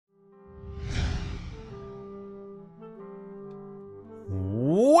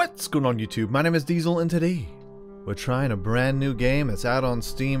What's going on YouTube? My name is Diesel and today we're trying a brand new game that's out on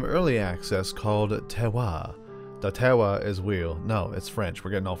Steam Early Access called Terroir. The Terroir is wheel. No, it's French.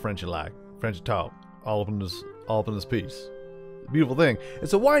 We're getting all Frenchy like. Frenchy talk. All up in this piece. Beautiful thing.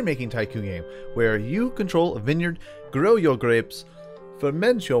 It's a winemaking tycoon game where you control a vineyard, grow your grapes,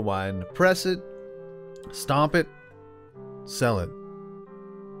 ferment your wine, press it, stomp it, sell it.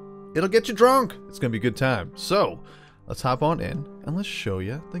 It'll get you drunk. It's gonna be a good time. So let's hop on in and let's show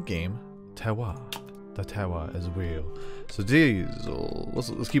you the game Terroir. The Terroir is wheel. So Diesel,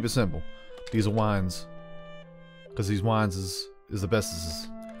 let's keep it simple. Diesel wines, because these wines is the best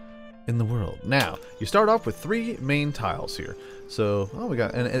in the world. Now you start off with 3 main tiles here. So we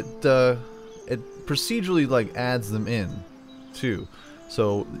got, and it procedurally like adds them in too.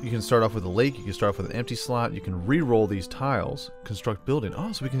 So you can start off with a lake, you can start off with an empty slot, you can re-roll these tiles, construct building.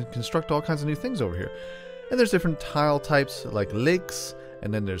 Oh, so we can construct all kinds of new things over here. And there's different tile types like lakes,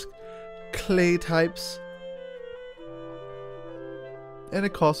 and then there's clay types. And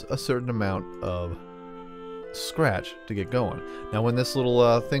it costs a certain amount of scratch to get going. Now when this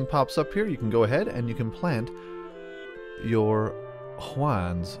little thing pops up here, you can go ahead and you can plant your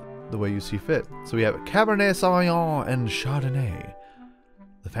wines the way you see fit. So we have Cabernet Sauvignon and Chardonnay.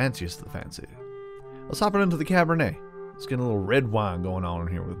 The fanciest of the fancy. Let's hop right into the Cabernet. Let's get a little red wine going on in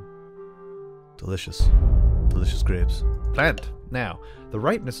here with delicious grapes. Plant. Now, the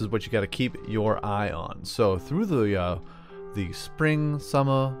ripeness is what you got to keep your eye on. So through the spring,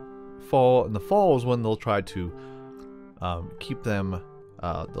 summer, fall, and the fall is when they'll try to keep them.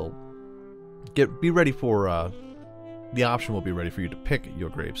 They'll be ready for. The option will be ready for you to pick your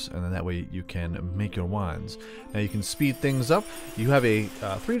grapes, and then that way you can make your wines. Now you can speed things up. You have a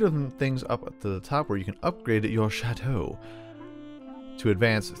 3 different things up at the top where you can upgrade your chateau to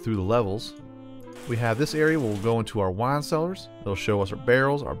advance through the levels. We have this area where we'll go into our wine cellars. It'll show us our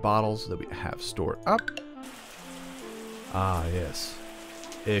barrels, our bottles that we have stored up. Ah, yes.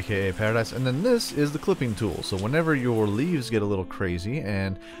 AKA paradise. And then this is the clipping tool. So whenever your leaves get a little crazy,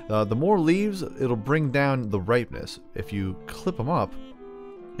 and the more leaves, it'll bring down the ripeness. If you clip them up,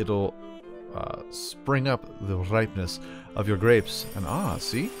 it'll spring up the ripeness of your grapes. And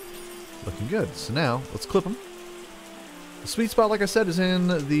see? Looking good. So now, let's clip them. The sweet spot, like I said, is in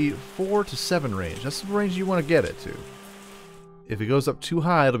the 4 to 7 range. That's the range you want to get it to. If it goes up too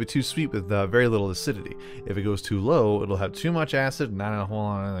high, it'll be too sweet with very little acidity. If it goes too low, it'll have too much acid and not a whole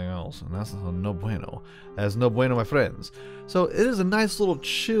lot of anything else. And that's no bueno. That's no bueno, my friends. So it is a nice little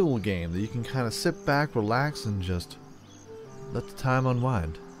chill game that you can kind of sit back, relax, and just let the time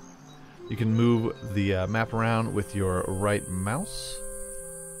unwind. You can move the map around with your right mouse.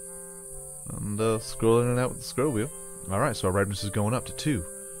 And scroll in and out with the scroll wheel. Alright, so our ripeness is going up to 2.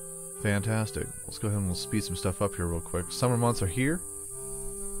 Fantastic. Let's go ahead and we'll speed some stuff up here real quick. Summer months are here.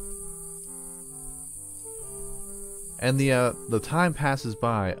 And the time passes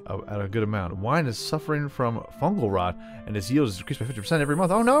by at a good amount. Wine is suffering from fungal rot, and its yield is decreased by 50% every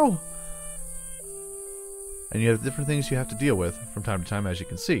month. Oh no! And you have different things you have to deal with from time to time, as you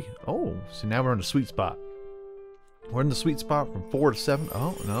can see. Oh, so now we're in the sweet spot. We're in the sweet spot from 4 to 7.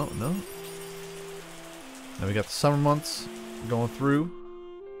 Oh, no. Now we got the summer months going through.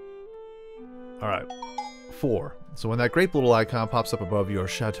 Alright, 4. So when that grape little icon pops up above your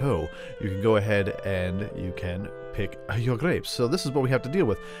chateau, you can go ahead and you can pick your grapes. So this is what we have to deal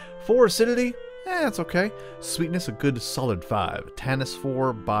with. 4 acidity, it's okay. Sweetness, a good solid 5. Tannins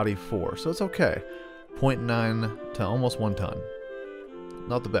 4, body 4, so it's okay. 0.9 to almost 1 ton.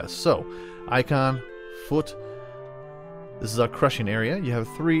 Not the best. So, icon, foot. This is our crushing area. You have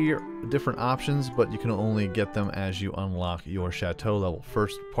 3 different options, but you can only get them as you unlock your chateau level.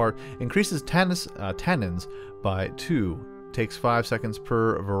 First part increases tannins by 2. Takes 5 seconds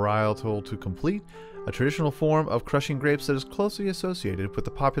per varietal to complete. A traditional form of crushing grapes that is closely associated with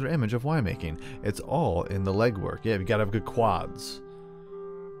the popular image of winemaking. It's all in the legwork. Yeah, you gotta have good quads.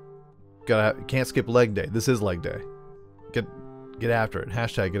 Can't skip leg day. This is leg day. Get after it.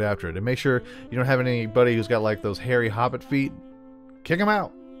 Hashtag get after it. And make sure you don't have anybody who's got like those hairy hobbit feet. Kick them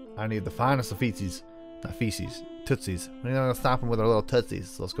out. I need the finest of feces. Not feces. Tootsies. We're not going to stop them with our little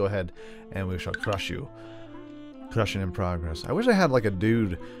tootsies. So let's go ahead and we shall crush you. Crushing in progress. I wish I had like a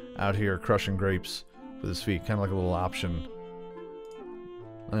dude out here crushing grapes with his feet. Kind of like a little option.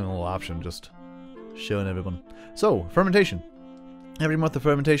 Not even a little option. Just showing everyone. So, fermentation. Every month the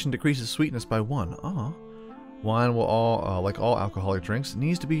fermentation decreases sweetness by 1. Wine will like all alcoholic drinks,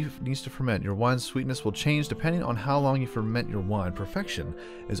 needs to ferment. Your wine's sweetness will change depending on how long you ferment your wine. Perfection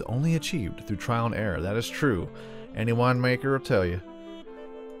is only achieved through trial and error. That is true. Any winemaker will tell you.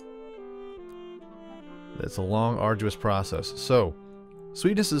 It's a long, arduous process. So,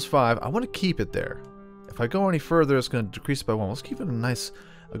 Sweetness is 5. I want to keep it there. If I go any further, it's going to decrease by 1. Let's keep it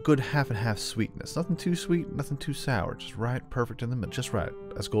a good half and half sweetness. Nothing too sweet, nothing too sour. Just right, perfect in the middle. Just right,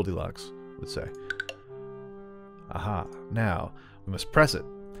 as Goldilocks would say. Aha. Now, we must press it.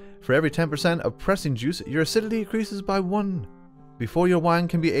 For every 10% of pressing juice, your acidity increases by 1. Before your wine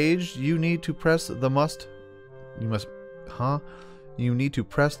can be aged, you need to press the must. You need to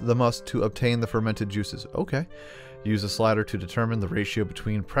press the must to obtain the fermented juices. Okay. Use a slider to determine the ratio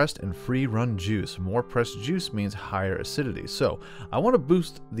between pressed and free-run juice. More pressed juice means higher acidity. So, I want to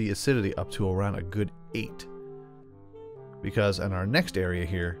boost the acidity up to around a good 8. Because in our next area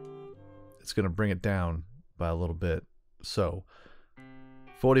here, it's going to bring it down by a little bit. So,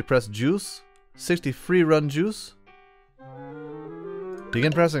 40 pressed juice, 60 free-run juice.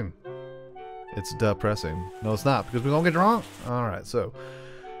 Begin pressing. It's pressing. No, it's not, because we won't get drunk. Alright, so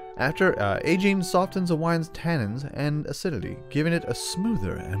after aging softens a wine's tannins and acidity, giving it a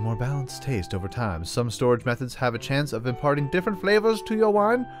smoother and more balanced taste over time. Some storage methods have a chance of imparting different flavors to your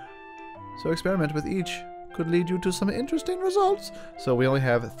wine, so experiment with each. Could lead you to some interesting results. So we only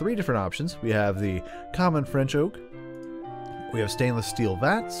have 3 different options. We have the common French oak, we have stainless steel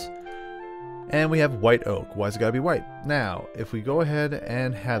vats, and we have white oak. Why's it gotta be white? Now, if we go ahead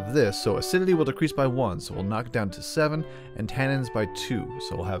and have this, so acidity will decrease by 1, so we'll knock it down to 7, and tannins by 2.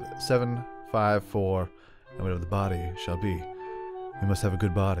 So we'll have 7, 5, 4, and whatever the body shall be. We must have a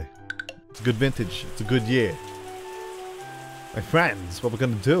good body. It's a good vintage. It's a good year. My friends, what we're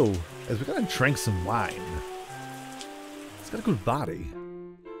gonna do is we're gonna drink some wine. It's got a good body.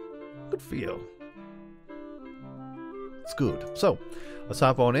 Good feel. It's good. So, let's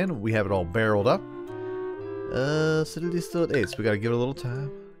hop on in. We have it all barreled up. Acidity still at 8, so we gotta give it a little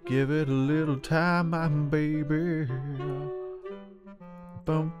time. Give it a little time, my baby.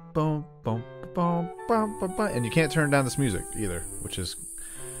 Boom, boom, boom, boom, boom, boom, boom. And you can't turn down this music either, which is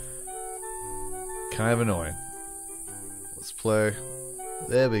kind of annoying. Let's play.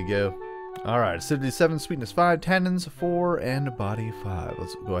 There we go. Alright, acidity 7, sweetness 5, tannins 4, and body 5.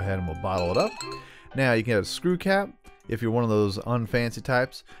 Let's go ahead and we'll bottle it up. Now you can have a screw cap if you're one of those unfancy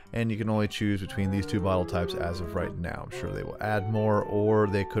types, and you can only choose between these 2 bottle types as of right now. I'm sure they will add more, or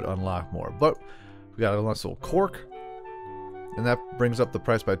they could unlock more. But we got a nice little cork, and that brings up the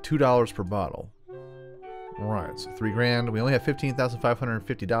price by $2 per bottle. Alright, so $3 grand. We only have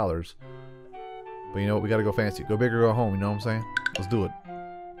 $15,550. But you know what? We gotta go fancy. Go big or go home, you know what I'm saying? Let's do it.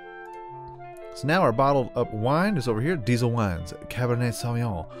 So now our bottled up wine is over here. DieselDesigns, Cabernet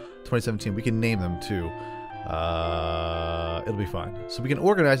Sauvignon, 2017. We can name them too. It'll be fine. So we can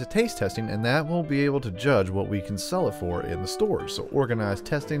organize a taste testing, and that will be able to judge what we can sell it for in the stores. So organized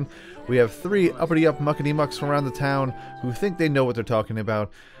testing. We have 3 uppity-up muckety-mucks from around the town who think they know what they're talking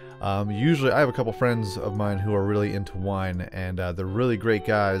about. Usually, I have a couple friends of mine who are really into wine, and they're really great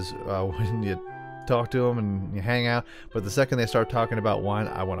guys when you talk to them and you hang out, but the second they start talking about wine,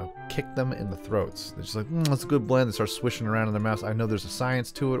 I want to kick them in the throats. They're just like, that's a good blend. They start swishing around in their mouths. I know there's a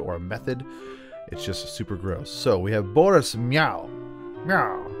science to it or a method. It's just super gross. So we have Boris Meow.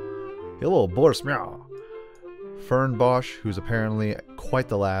 Meow. Hello, Boris Meow. Fern Bosch, who's apparently quite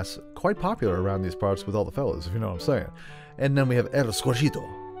the lass, quite popular around these parts with all the fellas, if you know what I'm saying. And then we have El Scorchito.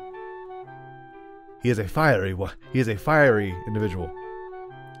 He is a fiery individual.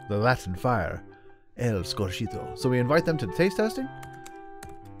 The Latin fire. El Scorchito. So we invite them to the taste testing.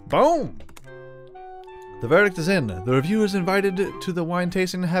 Boom! The verdict is in. The reviewers invited to the wine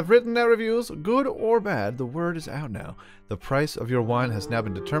tasting have written their reviews, good or bad. The word is out now. The price of your wine has now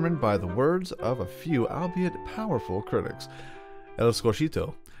been determined by the words of a few, albeit powerful, critics. El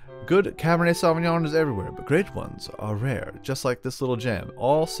Scorchito. Good Cabernet Sauvignon is everywhere, but great ones are rare, just like this little gem.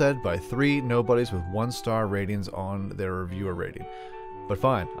 All said by 3 nobodies with 1-star ratings on their reviewer rating. But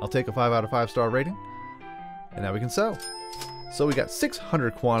fine, I'll take a 5 out of 5-star rating. And now we can sell. So we got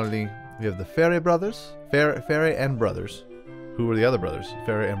 600 quantity. We have the Ferry Brothers. Ferry and Brothers. Who were the other brothers?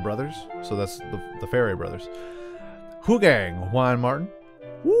 Ferry and Brothers. So that's the Ferry Brothers. Hougang Wine Martin.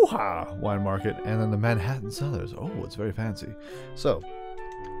 Woo-ha Wine Market. And then the Manhattan Cellars. Oh, it's very fancy. So,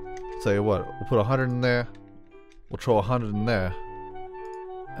 tell you what. We'll put 100 in there. We'll throw 100 in there.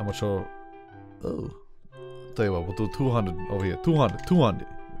 And we'll throw... Oh. Tell you what. We'll do 200 over here. 200.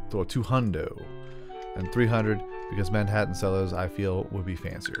 Throw 200. And 300 because Manhattan Cellars, I feel, would be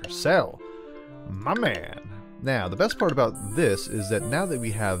fancier. Sell! My man! Now, the best part about this is that now that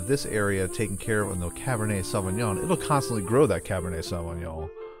we have this area taken care of in the Cabernet Sauvignon, it'll constantly grow that Cabernet Sauvignon.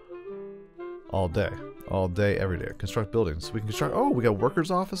 All day. All day, every day. Construct buildings. So we can construct... Oh, we got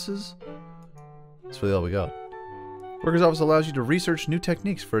workers' offices? That's really all we got. Workers' office allows you to research new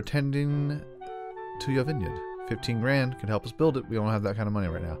techniques for attending to your vineyard. 15 grand could help us build it. We don't have that kind of money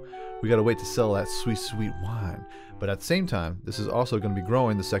right now. We got to wait to sell that sweet, sweet wine. But at the same time, this is also going to be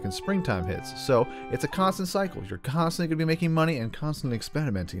growing the second springtime hits. So it's a constant cycle. You're constantly going to be making money and constantly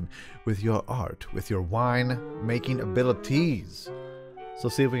experimenting with your art, with your wine making abilities. So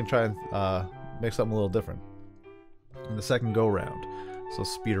see if we can try and make something a little different in the second go round. So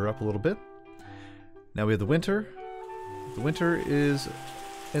speed her up a little bit. Now we have the winter. The winter is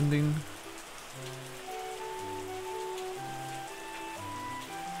ending.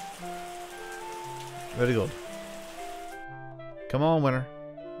 Very good. Come on, winter.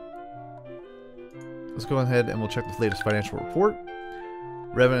 Let's go ahead and we'll check the latest financial report.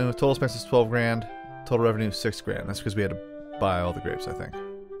 Revenue, total expenses 12 grand. Total revenue 6 grand. That's because we had to buy all the grapes, I think,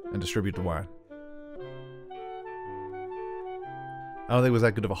 and distribute the wine. I don't think it was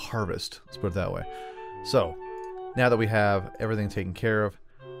that good of a harvest. Let's put it that way. So, now that we have everything taken care of,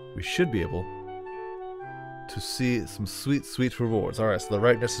 we should be able to see some sweet, sweet rewards. Alright, so the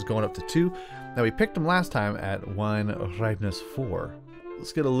ripeness is going up to 2. Now, we picked them last time at wine ripeness 4.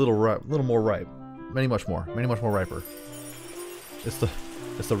 Let's get a little more ripe. Much more riper. It's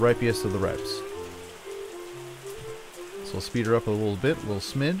the ripiest of the ripes. So we'll speed her up a little bit, a little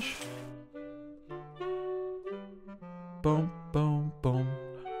smidge. Boom, boom, boom,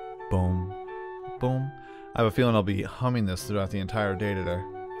 boom, boom. I have a feeling I'll be humming this throughout the entire day today.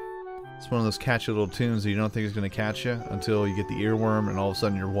 It's one of those catchy little tunes that you don't think is going to catch you until you get the earworm and all of a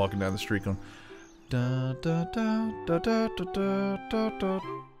sudden you're walking down the street going da da da da da da da da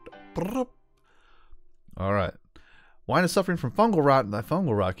da. All right. Wine is suffering from fungal rot, and that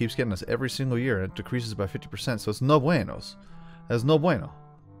fungal rot keeps getting us every single year. It decreases by 50%, so it's no buenos. That's no bueno.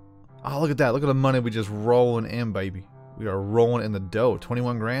 Oh, look at that. Look at the money we just rolling in, baby. We are rolling in the dough.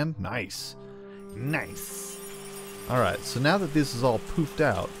 21 grand? Nice. Nice. Alright, so now that this is all poofed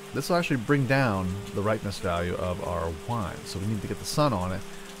out, this will actually bring down the ripeness value of our wine. So we need to get the sun on it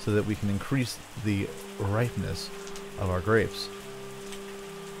so that we can increase the ripeness of our grapes.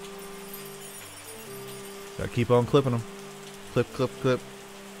 Gotta keep on clipping them. Clip, clip, clip.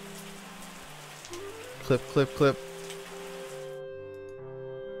 Clip, clip, clip.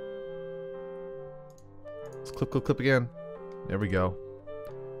 Let's clip, clip, clip again. There we go.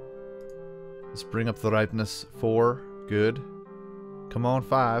 Let's bring up the ripeness. 4. Good. Come on,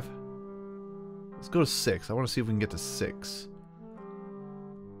 5. Let's go to 6. I want to see if we can get to 6.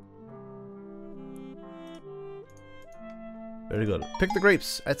 Very good. Pick the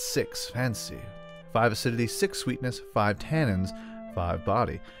grapes at 6. Fancy. 5 acidity, 6 sweetness, 5 tannins, 5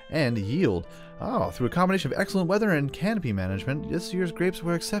 body, and yield. Oh, through a combination of excellent weather and canopy management, this year's grapes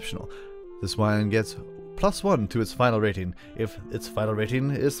were exceptional. This wine gets +1 to its final rating. If its final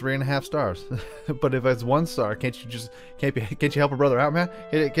rating is 3.5 stars, but if it's 1 star, can't you help a brother out, man?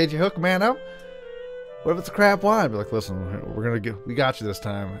 Can't you hook a man up? What if it's a crap wine? Be like, listen, we got you this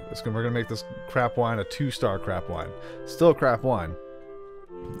time. We're gonna make this crap wine a 2-star crap wine. Still a crap wine.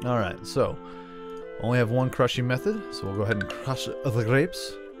 All right, so. Only have one crushing method, so we'll go ahead and crush the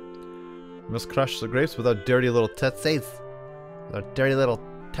grapes. We must crush the grapes without dirty little tootsies. Without dirty little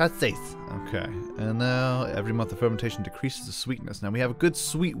tootsies. Okay, and now every month the fermentation decreases the sweetness. Now we have a good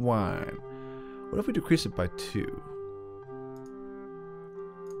sweet wine. What if we decrease it by 2?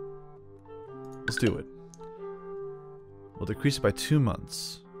 Let's do it. We'll decrease it by 2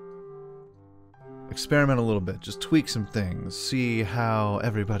 months. Experiment a little bit, just tweak some things, see how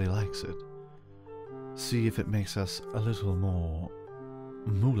everybody likes it. See if it makes us a little more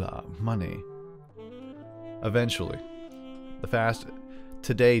moolah, money. Eventually. The fast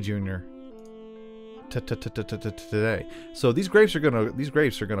today, Junior. Today. So these grapes are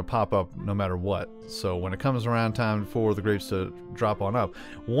gonna pop up no matter what. So when it comes around time for the grapes to drop on up,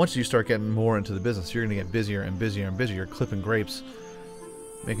 once you start getting more into the business, you're gonna get busier and busier and busier clipping grapes,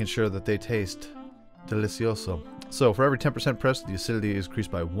 making sure that they taste delicioso. So for every 10% press, the acidity is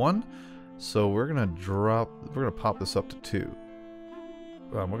increased by 1. So we're gonna pop this up to 2.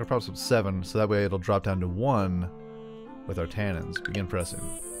 We're gonna pop this up to 7, so that way it'll drop down to 1 with our tannins. Begin pressing.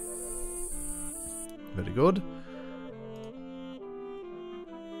 Very good.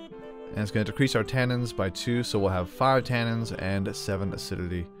 And it's gonna decrease our tannins by 2, so we'll have 5 tannins and 7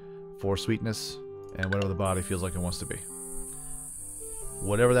 acidity, 4 sweetness, and whatever the body feels like it wants to be.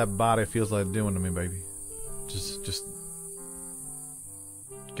 Whatever that body feels like doing to me, baby. Just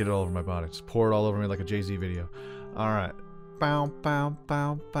get it all over my body. Just pour it all over me like a Jay-Z video. Alright. Bow, bow,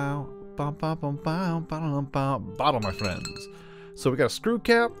 bow, bow. Bow, bow, bow, bow, bow, bow. Bottle, my friends. So we got a screw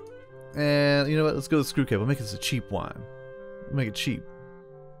cap. And you know what? Let's go with the screw cap. We'll make this a cheap wine. We'll make it cheap.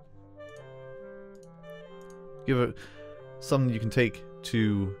 Give it something you can take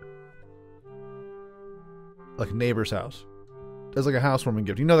to like a neighbor's house. It's like a housewarming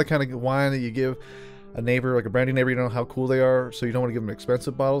gift. You know that kind of wine that you give a neighbor, like a brandy neighbor, you don't know how cool they are, so you don't want to give them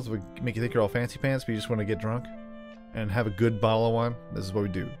expensive bottles. It would make you think you're all fancy pants, but you just want to get drunk and have a good bottle of wine. This is what we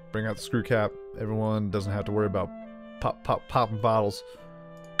do. Bring out the screw cap. Everyone doesn't have to worry about popping bottles.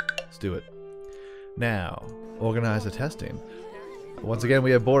 Let's do it. Now, organize the testing. Once again,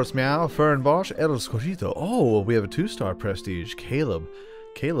 we have Boris Meow, Fern Bosch, El Scorito. Oh, we have a 2-star prestige. Caleb.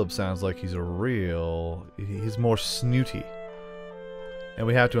 Caleb sounds like he's he's more snooty. And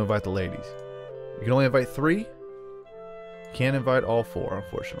we have to invite the ladies. You can only invite 3. You can't invite all 4,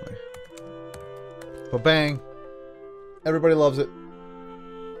 unfortunately. But bang. Everybody loves it.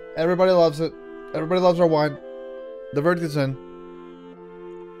 Everybody loves it. Everybody loves our wine. The verdict is in.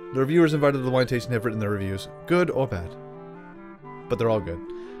 The reviewers invited to the wine tasting have written their reviews. Good or bad. But they're all good.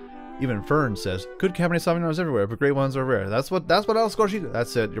 Even Fern says, good Cabernet Sauvignons everywhere, but great ones are rare. That's what El Scorchito.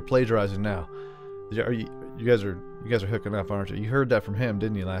 That's it. You're plagiarizing now. You guys are hooking up, aren't you? You heard that from him,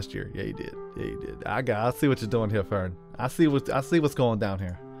 didn't you, last year? Yeah, you did. Yeah, you did. I see what you're doing here, Fern. I see what's going down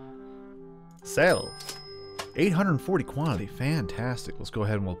here. Sales. 840 quantity. Fantastic. Let's go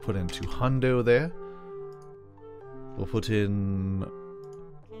ahead and we'll put in 200 there. We'll put in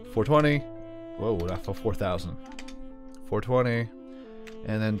 420. Whoa, that's for 4,000. 420.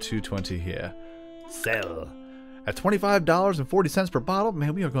 And then 220 here. Sell. At $25.40 per bottle,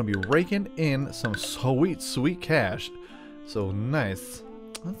 man, we are going to be raking in some sweet, sweet cash. So nice.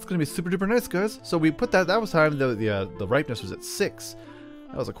 That's going to be super duper nice, guys. So we put that was time the ripeness was at 6.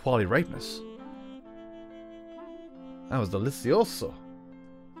 That was a quality ripeness. That was delicioso.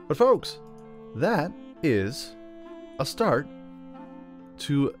 But folks, that is a start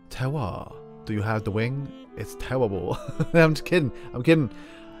to Terroir. Do you have the wing? It's terrible. I'm just kidding. I'm kidding.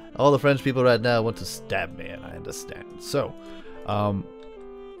 All the French people right now want to stab me, and I understand. So,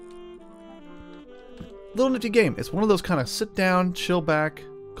 little nifty game. It's one of those kind of sit down, chill back,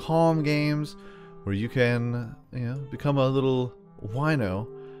 calm games where you can, become a little wino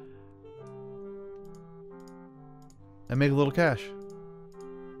and make a little cash.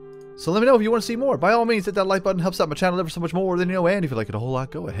 So let me know if you want to see more. By all means, hit that like button. Helps out my channel ever so much more than you know. And if you like it a whole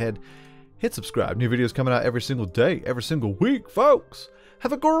lot, go ahead, hit subscribe. New videos coming out every single day, every single week, folks.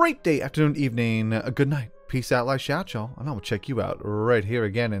 Have a great day, afternoon, evening, a good night. Peace out, like, shout, y'all. And I will check you out right here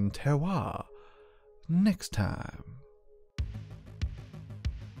again in Terroir next time.